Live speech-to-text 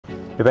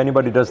If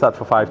anybody does that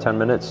for 5-10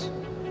 minutes,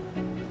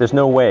 there's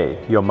no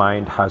way your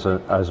mind has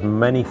as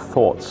many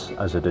thoughts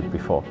as it did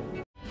before.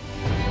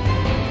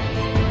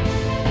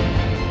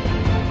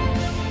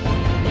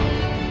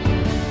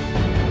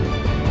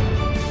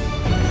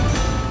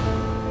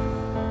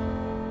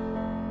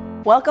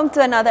 Welcome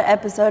to another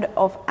episode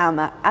of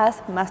AMA,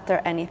 Ask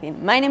Master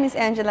Anything. My name is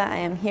Angela. I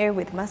am here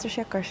with Master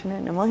Sri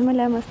Akarshana. Namo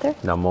Himalaya, Master.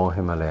 Namo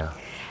Himalaya.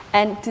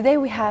 And today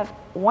we have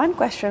one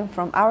question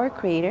from our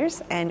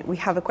creators, and we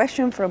have a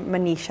question from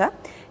Manisha.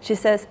 She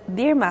says,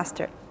 Dear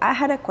Master, I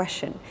had a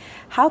question.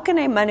 How can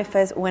I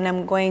manifest when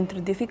I'm going through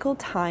difficult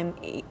time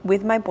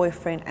with my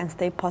boyfriend and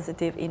stay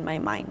positive in my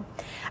mind?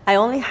 I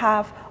only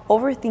have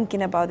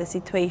overthinking about the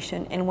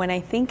situation, and when I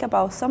think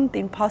about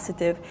something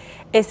positive,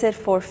 is it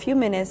for a few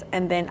minutes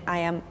and then I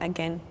am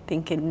again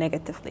thinking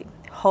negatively.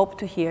 Hope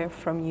to hear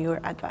from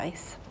your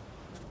advice.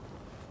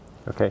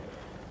 Okay,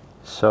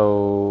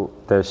 so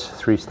there's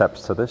 3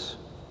 steps to this.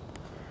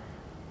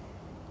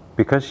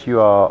 Because you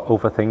are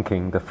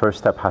overthinking, the first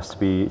step has to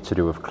be to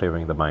do with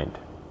clearing the mind.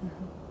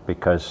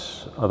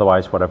 Because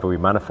otherwise whatever we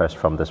manifest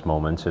from this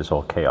moment is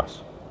all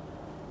chaos.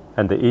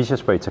 And the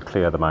easiest way to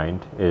clear the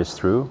mind is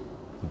through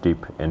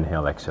deep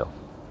inhale, exhale.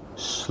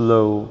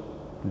 Slow,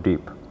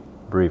 deep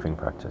breathing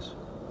practice.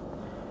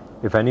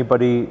 If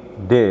anybody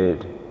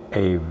did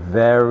a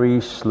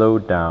very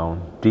slowed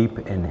down, deep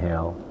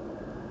inhale,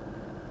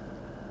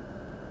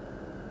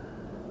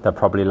 that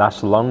probably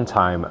lasts a long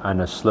time,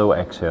 and a slow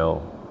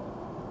exhale,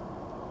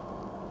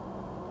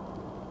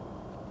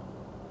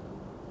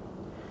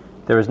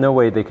 there is no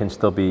way they can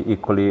still be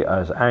equally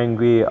as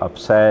angry,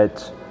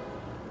 upset,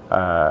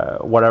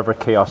 whatever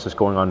chaos is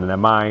going on in their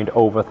mind,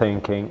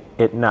 overthinking,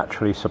 it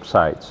naturally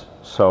subsides.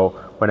 So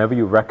whenever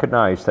you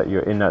recognize that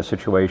you're in that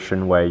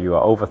situation where you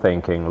are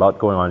overthinking, a lot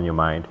going on in your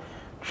mind,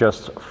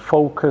 just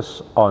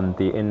focus on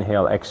the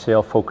inhale,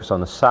 exhale, focus on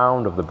the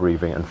sound of the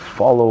breathing and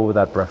follow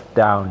that breath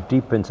down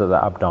deep into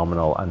the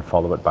abdominal and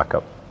follow it back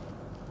up.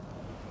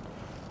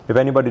 If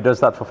anybody does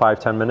that for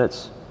 5-10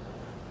 minutes,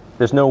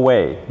 there's no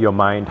way your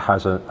mind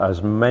has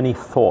as many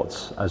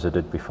thoughts as it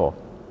did before.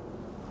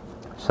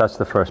 So that's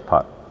the first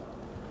part.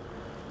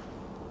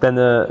 Then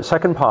the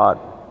second part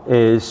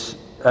is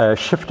a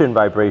shift in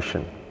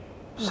vibration.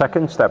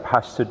 Second step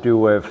has to do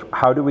with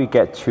how do we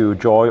get to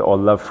joy or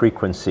love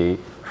frequency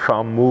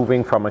from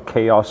moving from a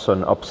chaos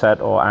and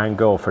upset or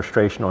anger or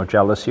frustration or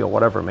jealousy or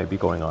whatever may be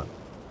going on.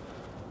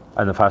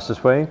 And the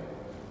fastest way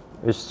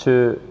is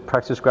to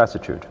practice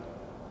gratitude.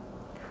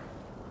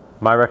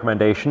 My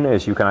recommendation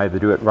is you can either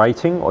do it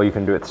writing or you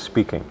can do it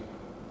speaking.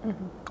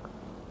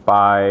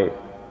 By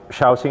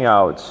shouting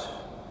out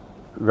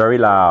very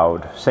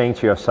loud, saying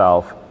to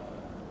yourself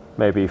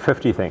maybe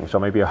 50 things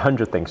or maybe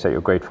 100 things that you're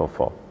grateful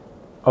for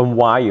and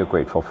why you're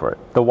grateful for it.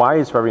 The why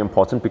is very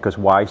important because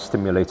why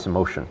stimulates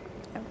emotion.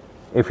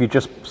 If you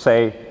just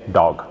say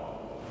dog,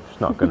 it's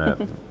not going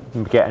to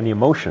get any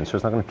emotion, so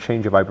it's not going to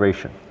change your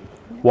vibration.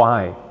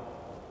 Why?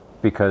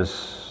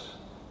 Because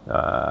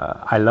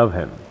I love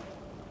him.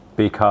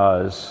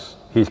 Because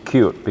he's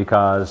cute,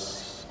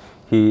 because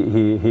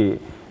he's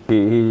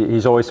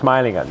always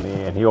smiling at me,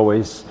 and he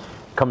always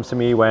comes to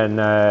me when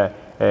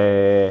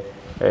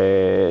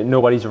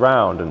nobody's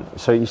around, and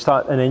so you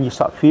start, and then you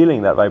start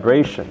feeling that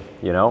vibration.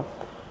 You know,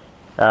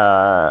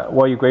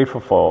 what are you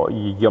grateful for?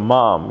 Your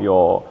mom,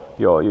 your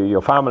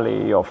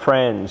family, your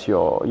friends,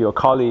 your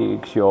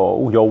colleagues,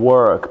 your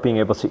work, being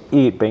able to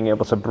eat, being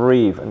able to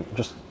breathe, and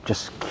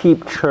just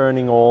keep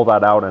churning all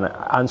that out and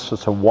answer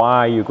to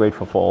why you're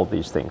grateful for all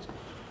these things.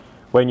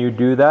 When you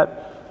do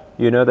that,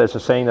 you know there's a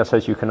saying that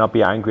says you cannot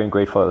be angry and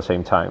grateful at the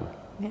same time.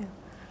 Yeah.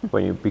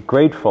 When you be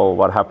grateful,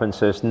 what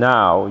happens is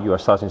now you are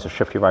starting to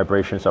shift your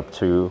vibrations up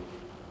to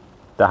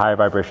the higher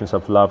vibrations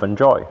of love and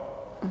joy.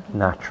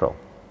 Natural.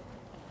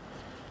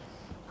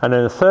 And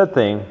then the third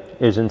thing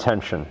is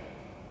intention.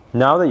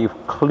 Now that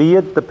you've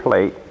cleared the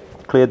plate,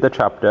 cleared the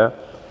chapter,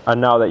 and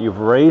now that you've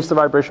raised the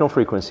vibrational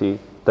frequency,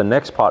 the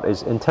next part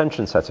is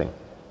intention setting.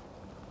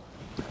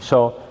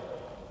 So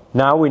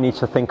now we need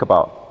to think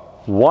about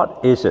what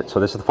is it, so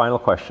this is the final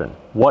question,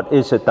 what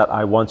is it that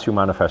I want to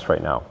manifest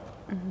right now?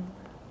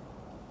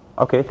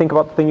 Okay, think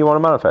about the thing you want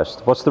to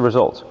manifest. What's the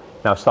result?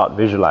 Now start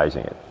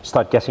visualizing it,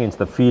 start getting into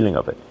the feeling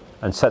of it,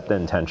 and set the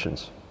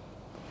intentions.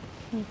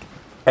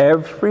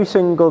 Every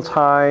single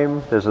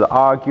time there's the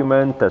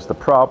argument, there's the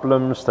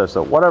problems, there's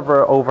the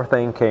whatever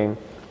overthinking,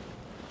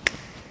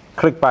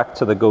 click back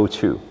to the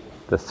go-to,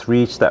 the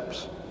 3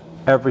 steps,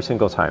 every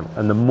single time.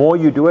 And the more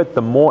you do it,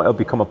 the more it'll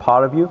become a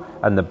part of you,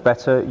 and the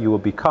better you will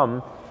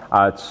become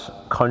at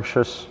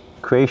conscious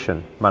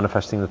creation,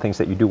 manifesting the things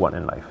that you do want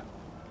in life.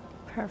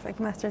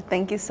 Perfect, Master.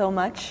 Thank you so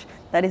much.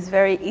 That is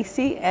very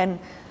easy and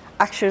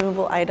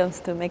actionable items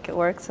to make it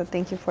work. So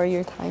thank you for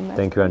your time,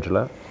 Master. Thank you,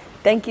 Angela.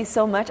 Thank you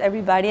so much,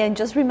 everybody. And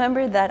just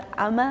remember that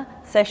AMA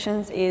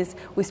sessions is,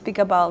 we speak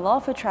about law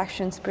of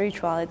attraction,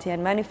 spirituality,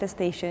 and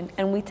manifestation,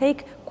 and we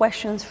take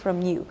questions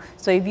from you.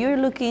 So if you're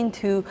looking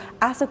to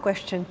ask a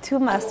question to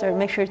Master,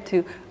 make sure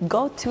to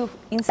go to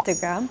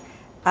Instagram,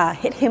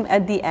 hit him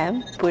at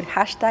DM, put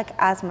hashtag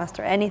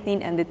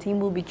AskMasterAnything, and the team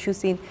will be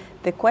choosing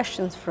the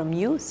questions from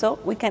you so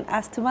we can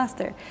ask to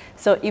Master.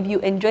 So if you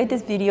enjoyed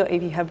this video,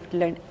 if you have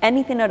learned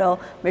anything at all,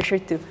 make sure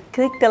to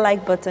click the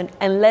like button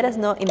and let us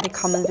know in the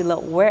comments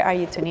below where are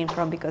you tuning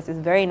from, because it's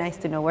very nice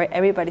to know where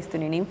everybody's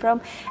tuning in from.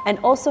 And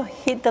also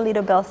hit the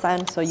little bell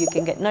sign so you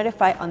can get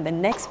notified on the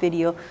next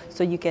video,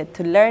 so you get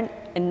to learn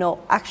and know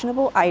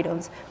actionable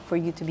items for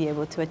you to be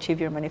able to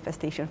achieve your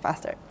manifestation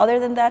faster. Other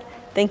than that,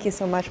 thank you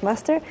so much,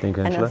 Master. Thank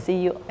you, and Angela. I'll see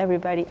you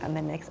everybody on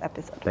the next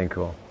episode. Thank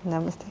you all.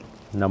 Namaste.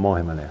 Namo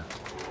Himalaya.